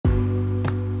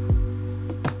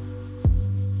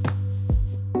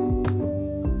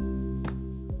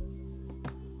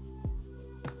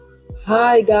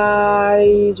Hi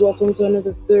guys, welcome to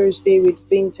another Thursday with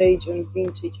Vintage on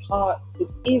Vintage Heart.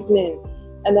 Good evening,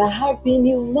 and a happy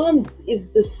new month. It's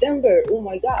December. Oh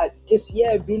my God, this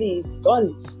year really is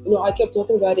gone. I kept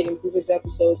talking about it in previous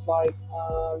episodes, like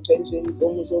 2020 is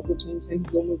almost over, 2020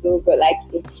 is almost over. Like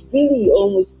it's really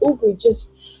almost over.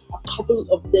 Just a couple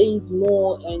of days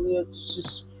more, and it's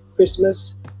just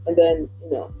Christmas, and then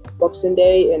Boxing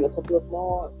Day, and a couple of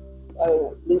more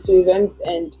little events,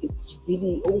 and it's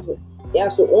really over. Yeah,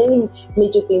 so only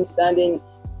major thing standing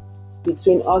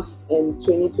between us and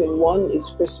 2021 is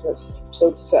Christmas,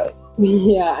 so to say.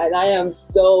 Yeah, and I am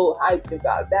so hyped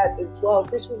about that as well.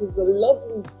 Christmas is a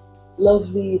lovely,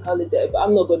 lovely holiday, but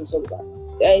I'm not going to talk about it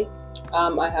today.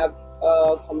 I have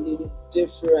a completely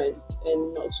different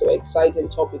and not so exciting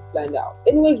topic planned out.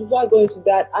 Anyways, before I go into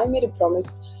that, I made a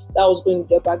promise that I was going to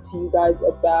get back to you guys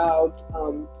about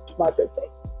my birthday.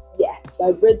 Yes,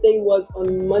 my birthday was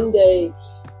on Monday,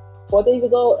 4 days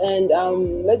ago, and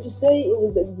let's just say it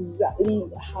was exactly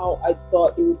how I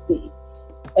thought it would be.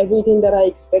 Everything that I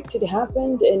expected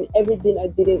happened, and everything I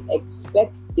didn't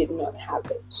expect did not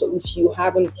happen. So if you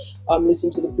haven't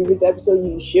listened to the previous episode,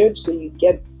 you should, so you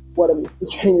get what I'm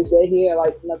trying to say here.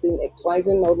 Like nothing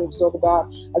exciting, nothing to talk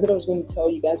about. I said I was going to tell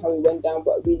you guys how it went down,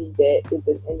 but really there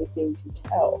isn't anything to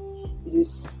tell. It's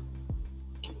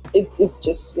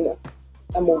just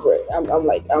I'm over it.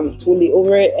 I'm totally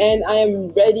over it, and I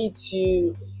am ready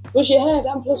to push ahead.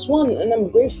 I'm plus one, and I'm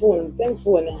grateful and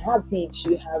thankful and happy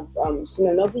to have seen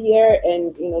another year,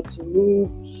 and to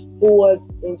move forward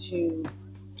into,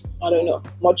 I don't know,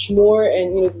 much more.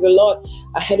 And there's a lot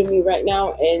ahead of me right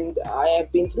now, and I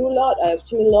have been through a lot, I have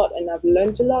seen a lot, and I've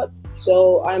learned a lot.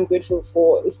 So I'm grateful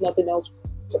for, if nothing else,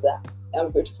 for that. I'm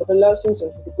grateful for the lessons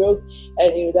and for the growth,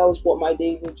 and that was what my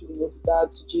day usually was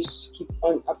about, to just keep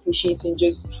on appreciating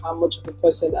just how much of a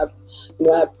person I've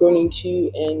grown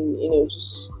into, and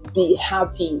just be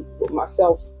happy with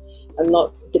myself and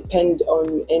not depend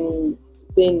on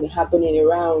anything happening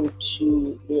around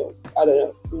to I don't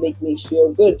know, make me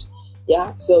feel good.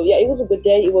 Yeah, so yeah, it was a good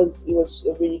day. It was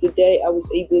a really good day. I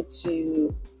was able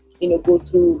to go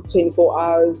through 24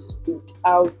 hours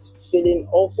without feeling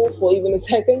awful for even a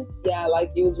second. Yeah,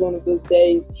 like it was one of those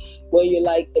days where you're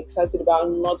like excited about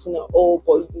nothing at all,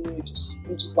 but you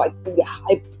just like really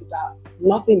hyped about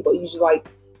nothing, but you just like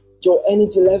your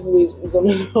energy level is on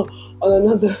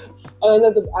another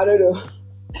I don't know.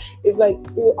 It's like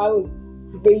I was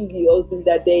crazy all through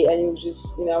that day, and it was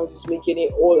just I was just making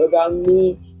it all about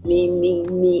me,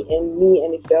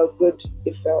 and it felt good.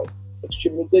 It felt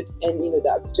extremely good, and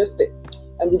that's just it.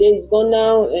 And the day is gone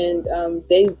now, and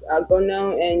days are gone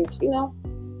now, and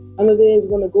another day is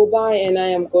gonna go by, and I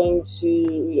am going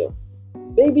to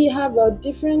maybe have a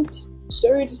different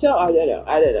story to tell. I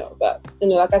don't know, but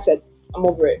like I said, I'm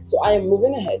over it, so I am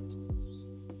moving ahead.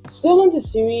 Still on the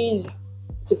series,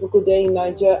 typical day in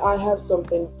Niger. I have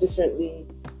something differently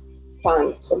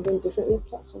planned. Something differently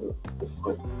planned. Something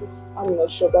different. I'm not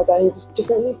sure about that.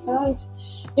 Differently planned.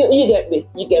 You get me.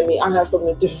 You get me. I have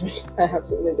something different. I have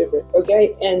something different.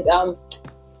 Okay, and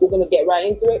we're gonna get right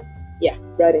into it. Yeah,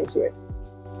 right into it.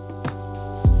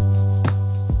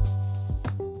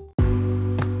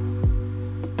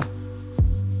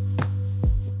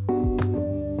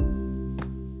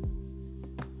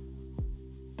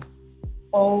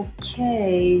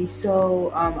 Okay,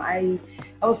 so I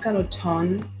was kind of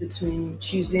torn between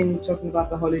choosing talking about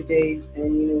the holidays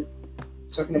and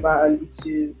talking about a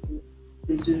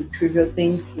little trivial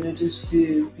things, just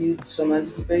to build some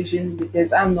anticipation,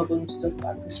 because I'm not going to talk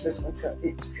about Christmas until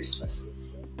it's Christmas.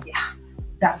 Yeah,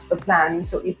 that's the plan.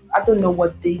 So if I don't know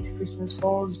what date Christmas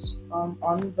falls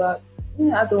on, but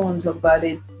I don't want to talk about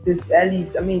it this early.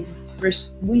 I mean, it's the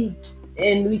first week,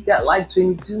 and we got like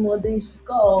 22 more days to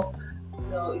go.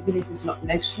 So even if it's not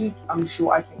next week, I'm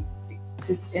sure I can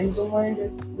fit it in somewhere in the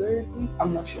third week.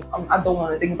 I'm not sure. I don't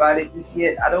want to think about it just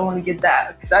yet. I don't want to get that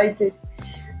excited.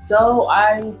 So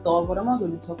I thought, what am I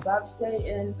going to talk about today?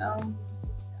 And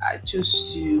I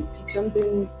chose to pick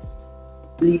something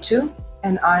little,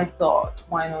 and I thought,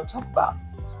 why not talk about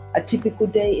a typical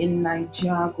day in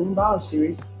Nigeria Gumbao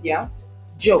series? Yeah,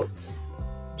 jokes,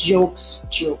 jokes.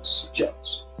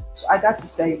 So I got to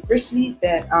say, firstly,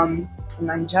 that in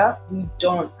Nigeria we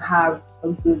don't have a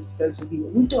good sense of humor.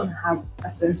 We don't have a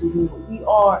sense of humor. We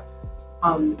are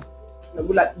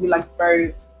we like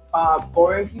very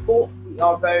boring people. We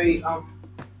are very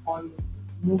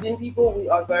unmoving people. We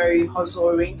are very hustle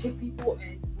oriented people,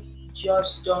 and we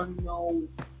just don't know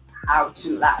how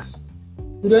to laugh.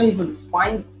 We don't even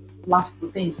find laughable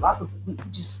things. Laughable.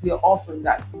 We are off in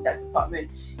that department,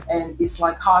 and it's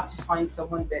like hard to find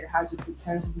someone that has a good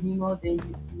sense of humor. Then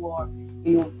you are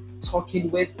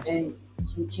talking with, and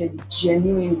you can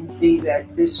genuinely say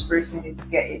that this person is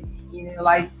getting me,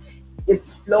 like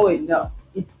it's flowing. No,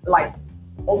 it's like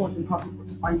almost impossible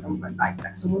to find someone like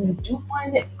that. So when you do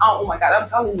find it, oh my god, I'm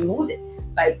telling you, hold it.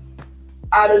 Like,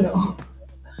 I don't know,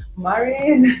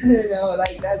 marrying,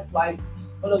 like that's like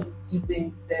one of the few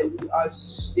things that we are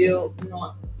still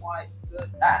not quite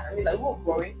good at. I mean, like we're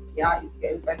growing, yeah, it's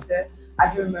getting better.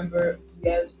 I do remember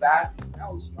years back when I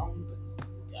was young, but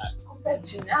yeah, compared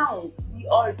to now, we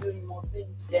are doing more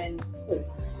things than before.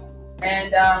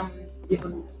 And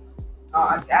even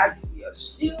at that, we are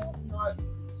still not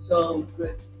so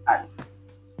good at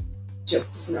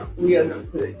jokes. No, we are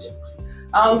not good at jokes.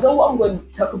 So what I'm going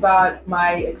to talk about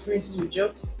my experiences with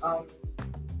jokes,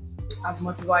 as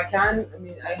much as I can. I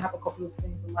mean, I have a couple of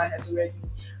things in my head already,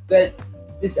 but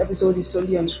this episode is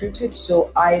solely unscripted,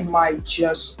 so I might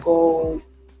just go,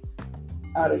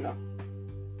 I don't know,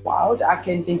 wild. I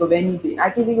can think of anything.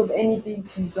 I can think of anything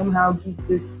to somehow give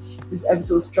this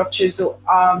episode structure. So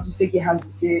just take it as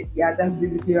you say. Yeah, that's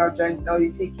basically what I'm trying to tell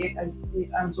you. Take it as you say.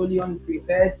 I'm totally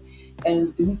unprepared,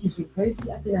 and the week has been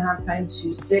crazy. I didn't have time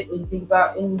to sit and think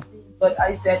about anything. But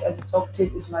I said, as a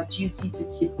talkative, it's my duty to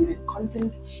keep giving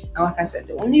content. And like I said,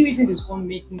 the only reason this won't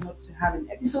make me not to have an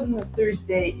episode on a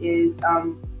Thursday is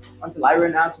until I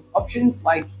run out of options.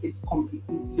 Like it's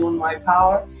completely beyond my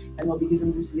power, and not because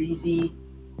I'm just lazy,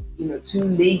 too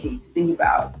lazy to think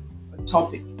about a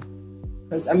topic.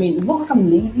 Because I mean, it's not like I'm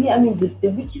lazy. I mean,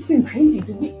 the week has been crazy.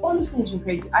 The week honestly has been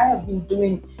crazy. I have been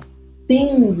doing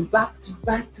things back to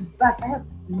back to back. I've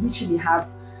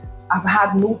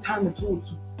had no time at all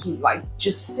to like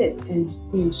just sit and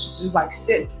just like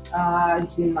sit.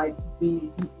 It's been like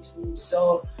really busy for me.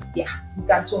 So yeah, you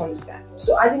got to understand.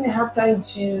 So I didn't have time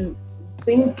to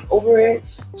think over it.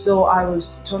 So I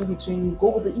was torn between go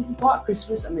with the easy part,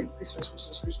 Christmas. I mean, Christmas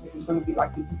is going to be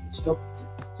like the easy stuff to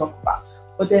talk about.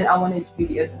 But then I wanted to be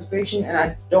the anticipation, and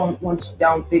I don't want to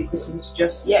downplay Christmas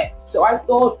just yet. So I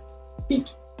thought, pick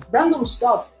random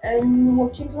stuff, and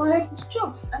what came to my head was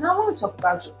jokes, and I want to talk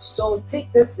about jokes. So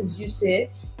take this as you say,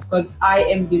 because I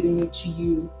am giving it to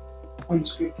you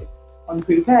unscripted,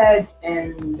 unprepared,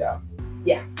 and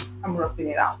yeah, I'm roughing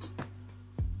it out.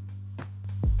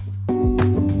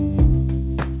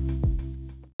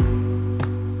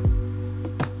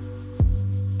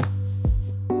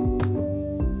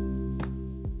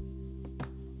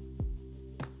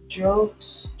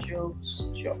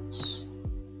 Jokes.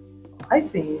 I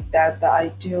think that the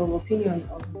ideal opinion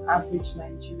of an average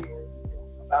Nigerian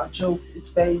about jokes is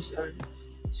based on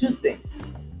two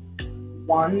things.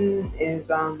 One is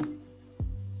a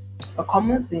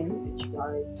common thing that you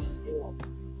guys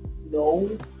know,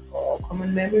 or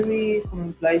common memory,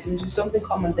 common places, something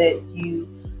common that you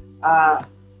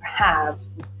have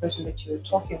with the person that you're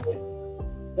talking with,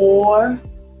 or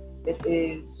it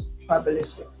is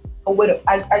tribalistic. Oh wait,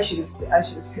 I should have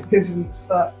said this from the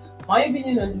start. My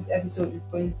opinion on this episode is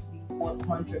going to be 100%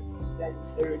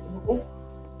 stereotypical.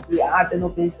 Yeah, they're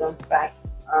not based on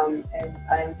facts. And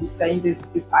I'm just saying this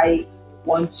because I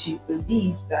want to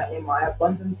believe that in my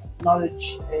abundance of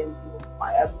knowledge and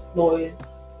my ever-flowing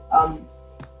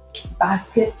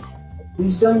basket of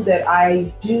wisdom that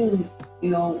I do,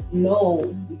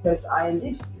 know because I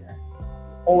live here,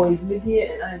 always live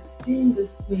here, and I've seen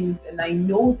these things, and I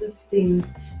know these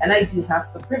things, and I do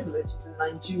have the privilege as a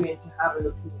Nigerian to have an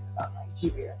opinion about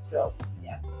Nigeria. So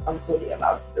yeah, I'm totally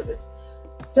allowed to do this.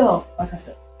 So, like I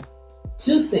said,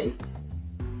 two things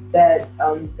that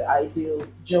the ideal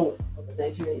joke of a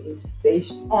Nigerian is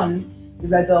based on is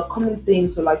that the common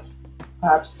things. So like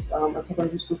perhaps a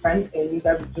secondary school friend, and you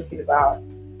guys are joking about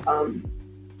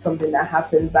something that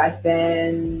happened back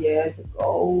then years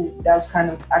ago. That's kind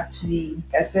of actually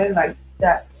better. Like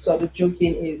that sort of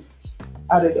joking is,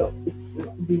 I don't know, it's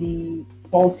not really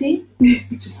faulty,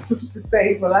 just so to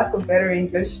say, for lack of better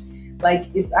English. Like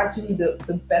it's actually the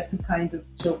better kind of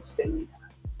jokes that we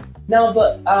have now.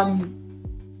 But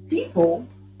people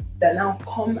that now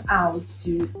come out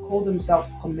to call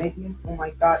themselves comedians. Oh my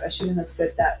god, I shouldn't have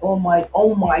said that. Oh my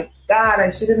god,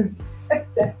 I shouldn't have said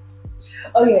that.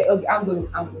 Okay, I'm going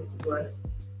to go ahead.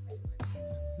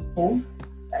 People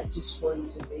that just want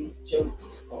to make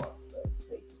jokes for the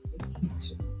sake of making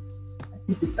jokes. I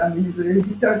think the time is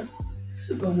already done.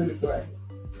 So I'm going to go ahead.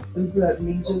 Some people that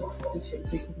make jokes just for the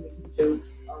sake of making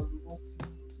jokes. Mostly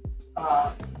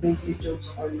basic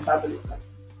jokes on tribalism,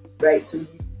 right? So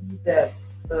you see that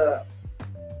the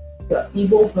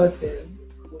Igbo person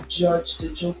will judge the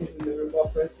joke of the Yoruba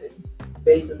person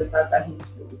based on the fact that he's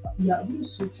Yoruba. Yeah, he's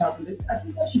so tribalist. I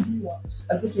think that should be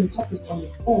a different topic on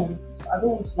its own. So I don't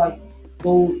want to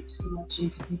go so much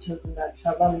into details on that.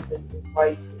 Tribalism is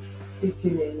like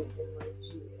sickening in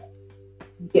Nigeria.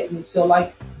 You get me? So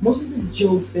like most of the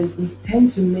jokes that we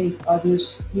tend to make are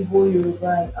those Igbo,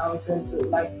 Yoruba, and Hausa. So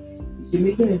like if you're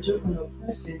making a joke on a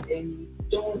person and you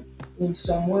don't in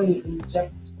some way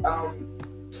inject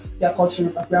their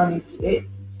cultural background into it,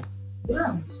 you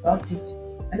haven't started.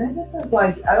 And I guess that's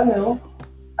like I don't know.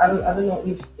 I don't know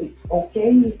if it's okay,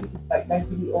 if it's like meant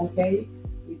to be okay,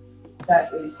 if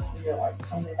that is like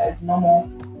something that is normal.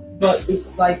 But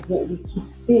it's like what we keep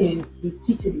seeing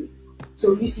repeatedly.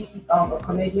 So you see a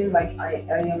comedian like I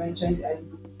mentioned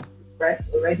and Brett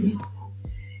already,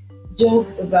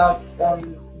 jokes about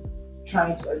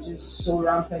tribes are just so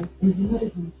rampant and they're not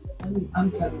even funny. I'm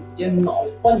telling you, they're not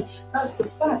funny. That's the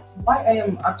fact. Why I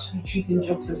am actually treating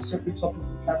jokes as a separate topic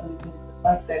in tribalism is the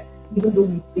fact that even though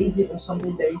we base it on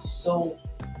something that is so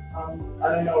I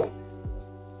don't know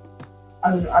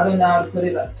how to put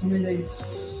it, like something that is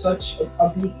such a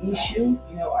big issue,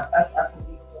 I can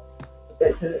think of a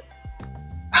better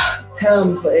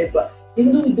term for it, but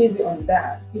even though we base it on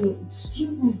that, it's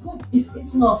still not good.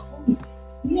 It's not funny.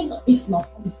 It's not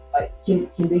funny. Like can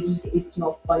they just say it's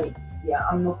not funny? Yeah,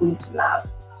 I'm not going to laugh.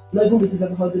 Not even because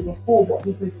I've heard it before, but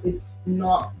because it's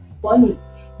not funny.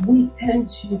 We tend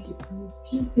to keep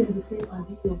repeating the same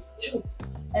idea of jokes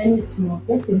and it's not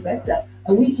getting better.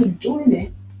 And we keep doing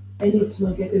it and it's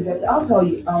not getting better. I'll tell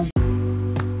you,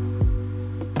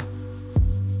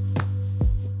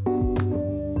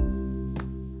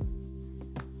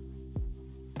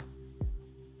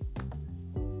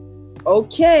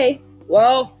 okay,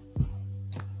 well,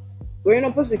 growing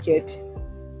up as a kid,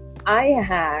 I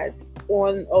had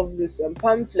one of this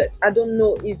pamphlet. I don't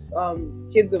know if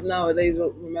kids of nowadays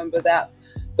will remember that,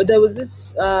 but there was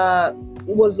this.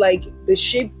 It was like the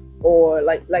shape or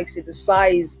like say the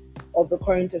size of the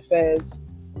current affairs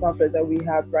pamphlet that we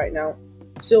have right now.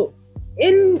 So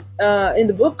in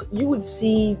the book, you would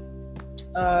see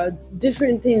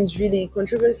different things, really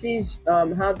controversies,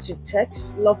 how to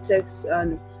text, love texts,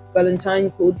 and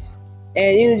Valentine quotes,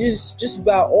 and just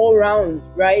about all around,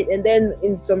 right? And then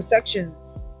in some sections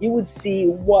you would see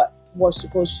what was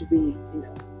supposed to be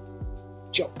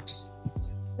jokes.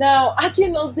 Now I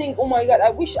cannot think, oh my god,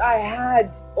 I wish I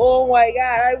had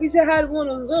one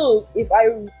of those. If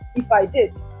I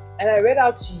did and I read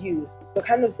out to you the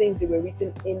kind of things that were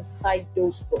written inside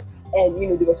those books and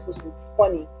they were supposed to be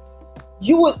funny,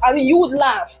 you would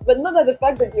laugh, but not at the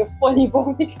fact that they're funny,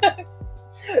 but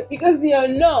because they are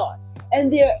not.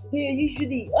 And they're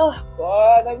usually, oh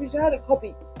god, I wish I had a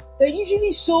copy. They're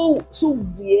usually so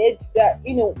weird that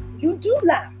you do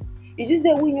laugh. It's just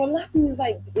that when you're laughing, it's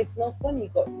like it's not funny.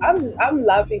 I'm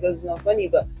laughing because it's not funny,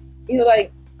 but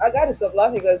like I gotta stop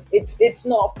laughing because it's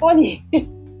not funny.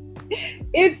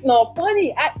 It's not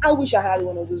funny. I wish I had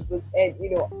one of those books, and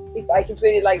if I keep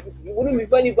saying it like this, it wouldn't be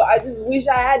funny, but I just wish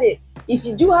I had it. If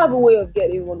you do have a way of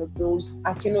getting one of those,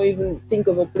 I cannot even think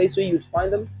of a place where you'd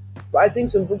find them. But I think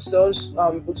some bookstores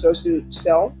to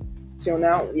sell till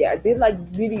now. Yeah, they're like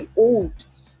really old.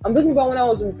 I'm talking about when I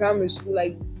was in primary school,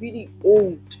 like really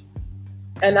old.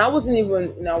 And I wasn't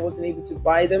able to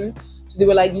buy them. So they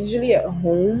were like usually at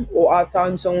home, or I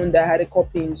found someone that had a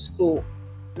copy in school.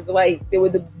 It's like they were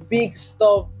the big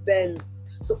stuff then.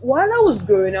 So while I was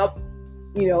growing up,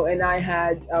 and I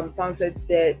had pamphlets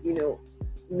that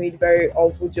made very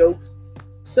awful jokes.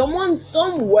 Someone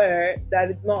somewhere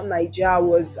that is not Nigeria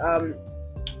was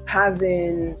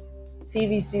having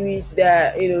TV series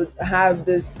that have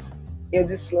this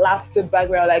this laughter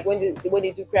background, like when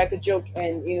they do crack a joke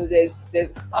and there's and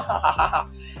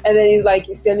then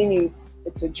he's telling you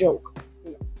it's a joke,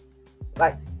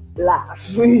 like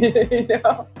laugh.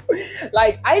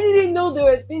 Like I didn't know there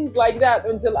were things like that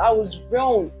until I was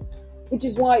grown, which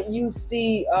is why you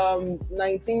see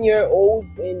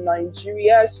 19-year-olds in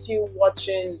Nigeria still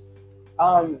watching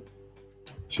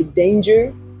Kid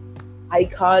Danger,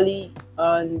 iCarly,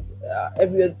 and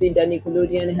every other thing that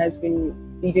Nickelodeon has been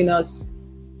feeding us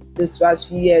this past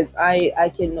few years.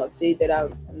 I cannot say that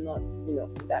I'm not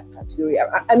in that category.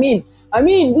 I mean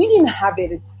we didn't have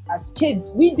it as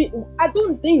kids. I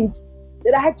don't think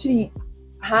that I actually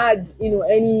had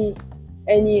any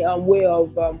way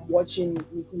of watching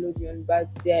Nickelodeon back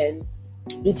then.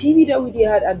 The TV that we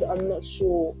had, I'm not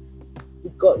sure we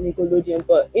got Nickelodeon,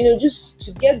 but just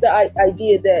to get the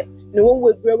idea that when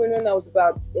we're growing on, I was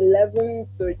about 11,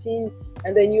 13,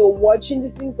 and then you're watching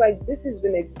these things, like this has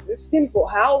been existing for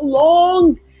how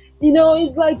long?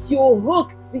 It's like you're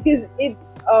hooked, because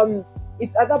it's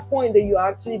at that point that you're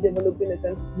actually developing a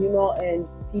sense of humor and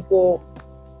people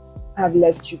have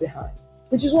left you behind.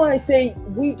 Which is why I say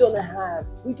we don't have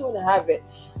it.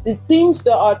 The things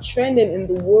that are trending in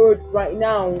the world right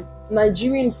now,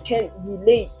 Nigerians can't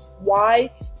relate. Why?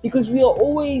 Because we are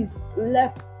always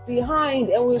left behind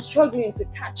and we're struggling to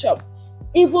catch up,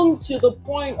 even to the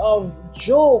point of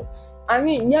jokes. I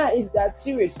mean, yeah, it's that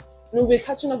serious. We're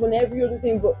catching up on every other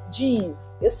thing, but geez,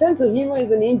 a sense of humor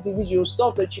is an individual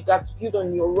stuff that you got to build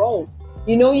on your own.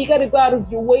 You got to go out of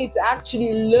your way to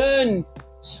actually learn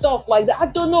stuff like that. I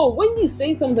don't know. When you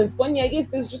say something funny, I guess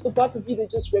there's just a part of you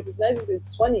that just recognizes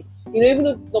it's funny. Even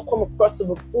if you've not come across it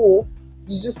before,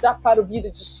 it's just that part of you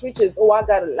that just switches. Oh, I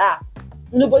gotta laugh.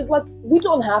 But it's like we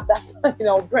don't have that in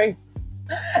our brains.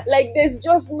 Like there's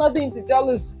just nothing to tell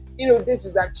us, this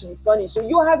is actually funny. So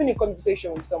you're having a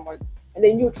conversation with someone, and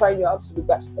then you're trying your absolute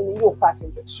best, and then you're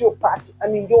cracking jokes. You're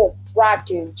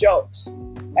cracking jokes,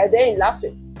 and they ain't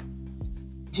laughing.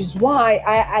 Which is why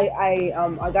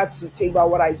I got to take about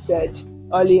what I said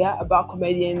earlier about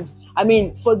comedians. I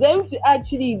mean, for them to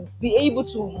actually be able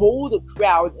to hold a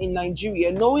crowd in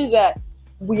Nigeria, knowing that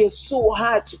we are so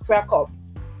hard to crack up,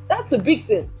 that's a big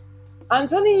thing. I'm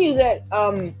telling you that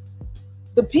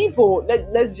the people,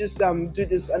 let's just do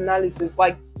this analysis.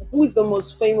 Like, who is the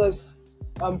most famous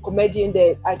comedian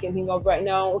that I can think of right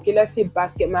now? Okay, let's say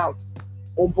Basket Mouth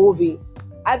or Bovi.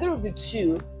 Either of the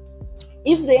two,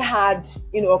 if they had,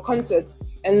 a concert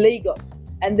in Lagos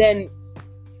and then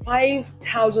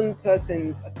 5,000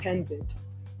 persons attended,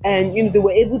 and they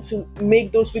were able to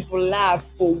make those people laugh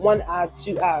for 1 hour,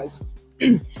 2 hours,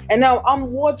 and now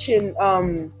I'm watching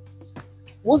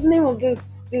what's the name of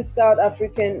this South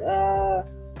African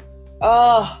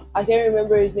I can't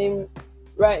remember his name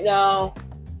right now.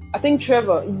 I think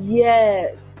Trevor.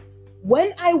 Yes.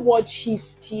 When I watch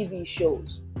his TV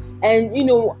shows, and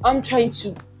I'm trying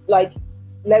to, like,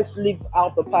 let's leave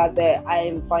out the part that I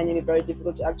am finding it very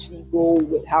difficult to actually go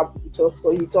with how he talks.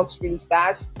 Because he talks really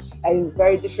fast and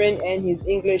very different, and his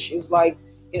English is like,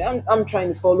 I'm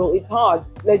trying to follow. It's hard.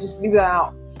 Let's just leave that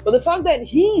out. But the fact that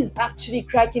he's actually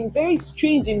cracking very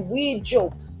strange and weird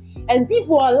jokes, and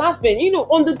people are laughing,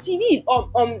 on the TV,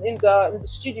 in the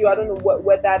studio. I don't know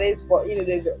where that is, but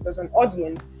there's an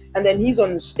audience, and then he's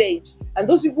on the stage, and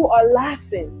those people are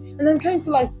laughing, and I'm trying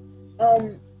to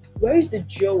where is the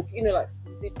joke?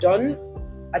 Is it done?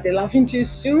 Are they laughing too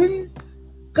soon?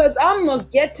 Because I'm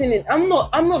not getting it. I'm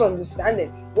not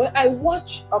understanding. When I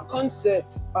watch a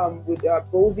concert with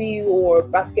Bovi or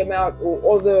Basket Mouth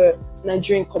or other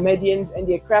Nigerian comedians, and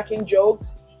they're cracking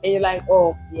jokes, and you're like,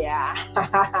 oh yeah,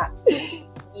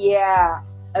 yeah.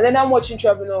 And then I'm watching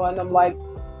Trevor Noah, and I'm like,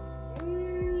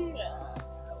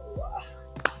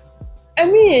 I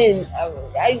mean,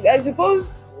 I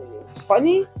suppose it's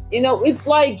funny. It's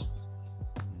like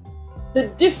the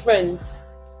difference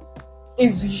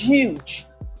is huge.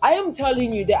 I am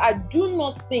telling you that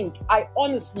I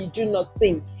honestly do not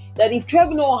think that if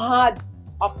Trevor Noah had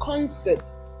a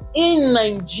concert in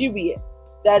Nigeria,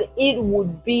 that it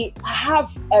would be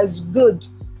half as good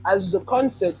as the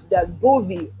concert that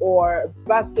Bovi or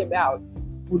Basket Mouth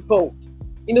would hold.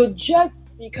 Just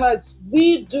because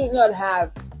we do not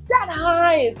have that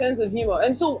high a sense of humor.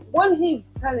 And so when he's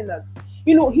telling us,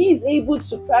 he's able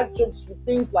to crack jokes with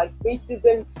things like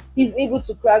racism. He's able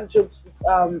to crack jokes with,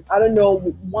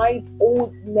 with white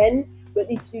old men. But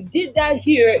if you did that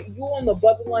here, you're on the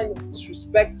borderline of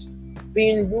disrespect,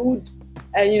 being rude,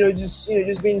 and just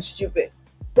being stupid.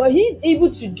 But he's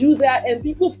able to do that, and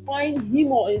people find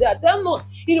humor in that. They're not,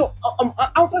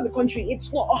 outside the country,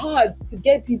 it's not hard to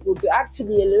get people to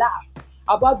actually laugh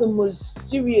about the most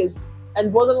serious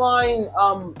and borderline,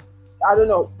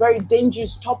 very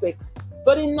dangerous topics.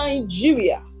 But in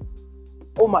Nigeria,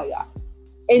 oh my God,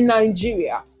 in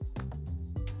Nigeria,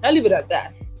 I'll leave it at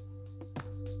that.